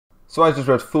So I just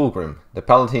read Fulgrim, the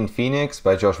Palatine Phoenix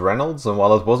by Reynolds, and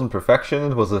while it wasn't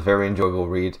perfection, it was a very enjoyable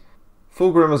read.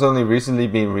 Fulgrim has only recently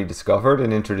been rediscovered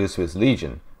and introduced to his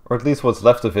legion, or at least what's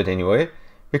left of it anyway,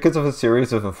 because of a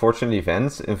series of unfortunate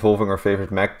events involving our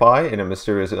favourite magpie in a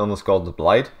mysterious illness called the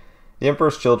Blight. The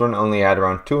Emperor's Children only had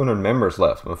around 200 members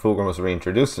left when Fulgrim was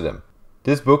reintroduced to them.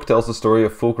 This book tells the story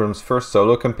of Fulgrim's first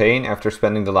solo campaign after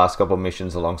spending the last couple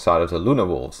missions alongside of the Luna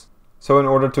Wolves. So in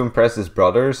order to impress his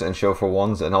brothers and show for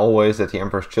once and always that the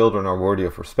Emperor's children are worthy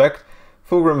of respect,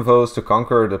 Fulgrim vows to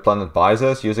conquer the planet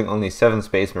Byzas using only 7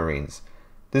 Space Marines.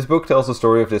 This book tells the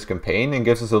story of this campaign and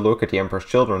gives us a look at the Emperor's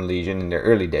Children Legion in their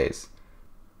early days.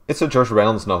 It's a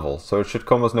Reynolds novel, so it should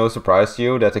come as no surprise to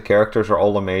you that the characters are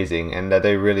all amazing and that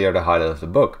they really are the highlight of the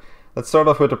book. Let's start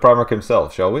off with the Primarch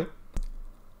himself, shall we?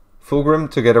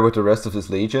 Fulgrim, together with the rest of his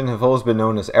legion, have always been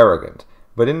known as arrogant.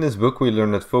 But in this book we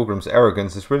learn that Fulgrim's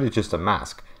arrogance is really just a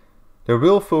mask. The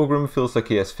real Fulgrim feels like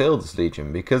he has failed his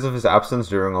legion because of his absence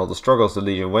during all the struggles the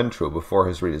legion went through before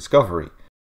his rediscovery.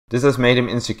 This has made him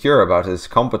insecure about his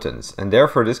competence, and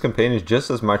therefore this campaign is just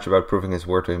as much about proving his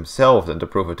worth to himself than to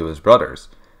prove it to his brothers.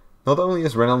 Not only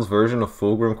is Reynolds' version of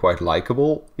Fulgrim quite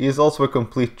likable, he is also a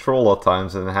complete troll at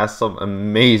times and has some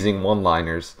amazing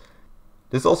one-liners.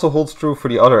 This also holds true for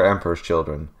the other Emperor's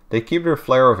children. They keep their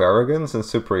flair of arrogance and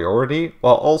superiority,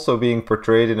 while also being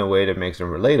portrayed in a way that makes them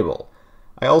relatable.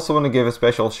 I also want to give a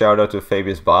special shout out to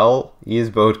Fabius Bile. He is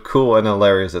both cool and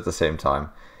hilarious at the same time.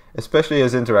 Especially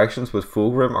his interactions with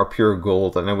Fulgrim are pure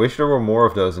gold, and I wish there were more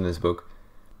of those in this book.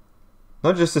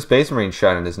 Not just the Space Marines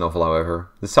shine in this novel, however.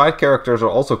 The side characters are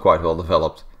also quite well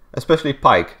developed. Especially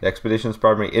Pike, the expedition's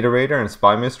primary iterator and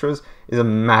spy mistress, is a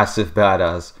massive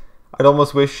badass. I'd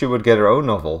almost wish she would get her own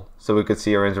novel, so we could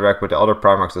see her interact with the other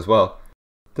Primarchs as well.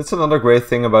 That's another great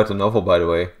thing about the novel, by the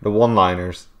way, the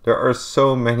one-liners. There are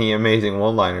so many amazing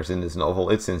one-liners in this novel,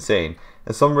 it's insane,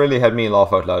 and some really had me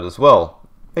laugh out loud as well,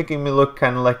 making me look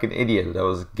kinda like an idiot that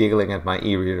was giggling at my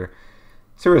e-reader.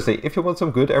 Seriously, if you want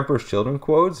some good Emperor's Children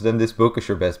quotes, then this book is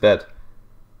your best bet.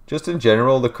 Just in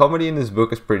general, the comedy in this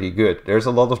book is pretty good. There's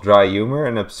a lot of dry humor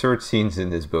and absurd scenes in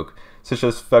this book, such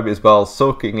as Fabius Bile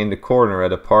sulking in the corner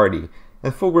at a party,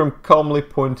 and Fulgrim calmly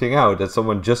pointing out that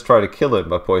someone just tried to kill him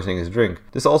by poisoning his drink.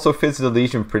 This also fits the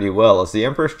legion pretty well, as the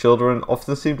Emperor's children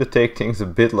often seem to take things a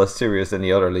bit less serious than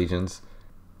the other legions.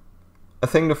 I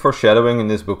think the foreshadowing in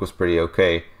this book was pretty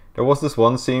okay. There was this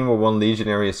one scene where one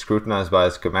legionary is scrutinized by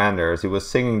his commander as he was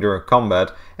singing during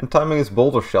combat and timing his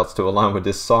bolter shots to align with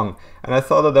this song, and I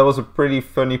thought that was a pretty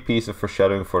funny piece of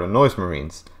foreshadowing for the Noise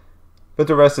Marines. But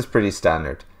the rest is pretty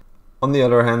standard. On the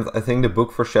other hand, I think the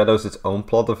book foreshadows its own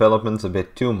plot developments a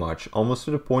bit too much, almost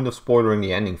to the point of spoiling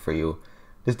the ending for you.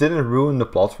 This didn't ruin the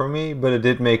plot for me, but it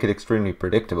did make it extremely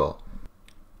predictable.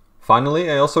 Finally,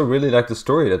 I also really like the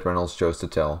story that Reynolds chose to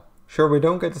tell. Sure, we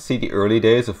don't get to see the early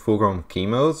days of Fulgrim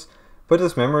chemos, but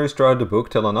his memories throughout the book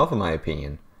tell enough in my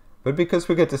opinion. But because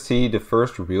we get to see the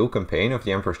first real campaign of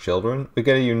the Emperor's Children, we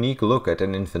get a unique look at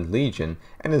an infant legion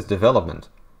and its development.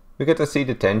 We get to see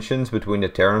the tensions between the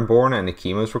Terranborn and the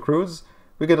Chemos recruits,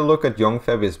 we get a look at young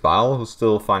Fabius Bile who's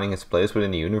still finding his place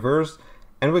within the universe,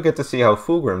 and we get to see how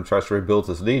Fulgrim tries to rebuild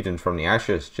his legion from the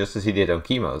ashes just as he did on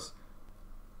Chemos.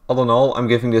 All in all, I'm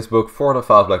giving this book 4 out of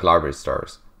 5 Black Library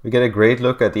stars. We get a great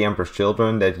look at the Emperor's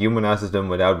children that humanizes them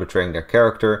without betraying their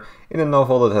character, in a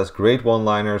novel that has great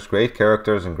one-liners, great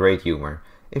characters and great humor.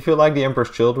 If you like the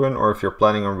Emperor's Children, or if you're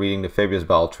planning on reading the Fabius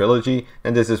Bile trilogy,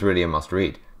 then this is really a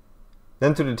must-read.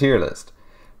 Then to the tier list.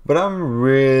 But I'm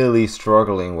really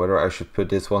struggling whether I should put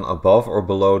this one above or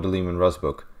below the Leman Russ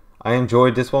book. I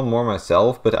enjoyed this one more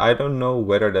myself, but I don't know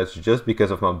whether that's just because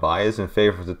of my bias in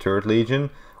favor of the 3rd Legion,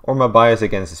 or my bias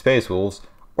against the Space Wolves,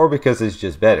 or because it's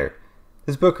just better.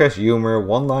 This book has humor,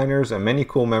 one-liners and many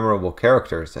cool memorable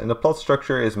characters, and the plot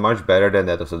structure is much better than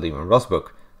that of the Leman Russ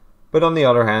book. But on the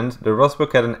other hand, the Russ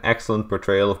book had an excellent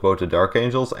portrayal of both the Dark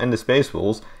Angels and the Space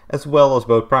Wolves, as well as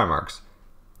both Primarchs.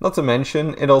 Not to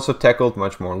mention, it also tackled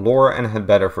much more lore and had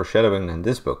better foreshadowing than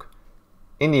this book.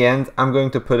 In the end, I'm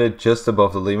going to put it just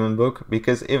above the Leman book,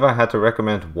 because if I had to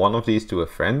recommend one of these to a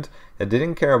friend that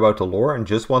didn't care about the lore and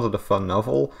just wanted a fun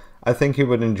novel, I think he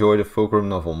would enjoy the Fulgrim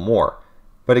novel more.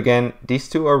 But again, these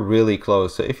two are really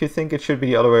close, so if you think it should be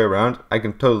the other way around, I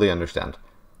can totally understand.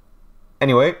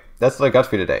 Anyway, that's what I got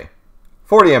for you today.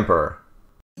 For the Emperor!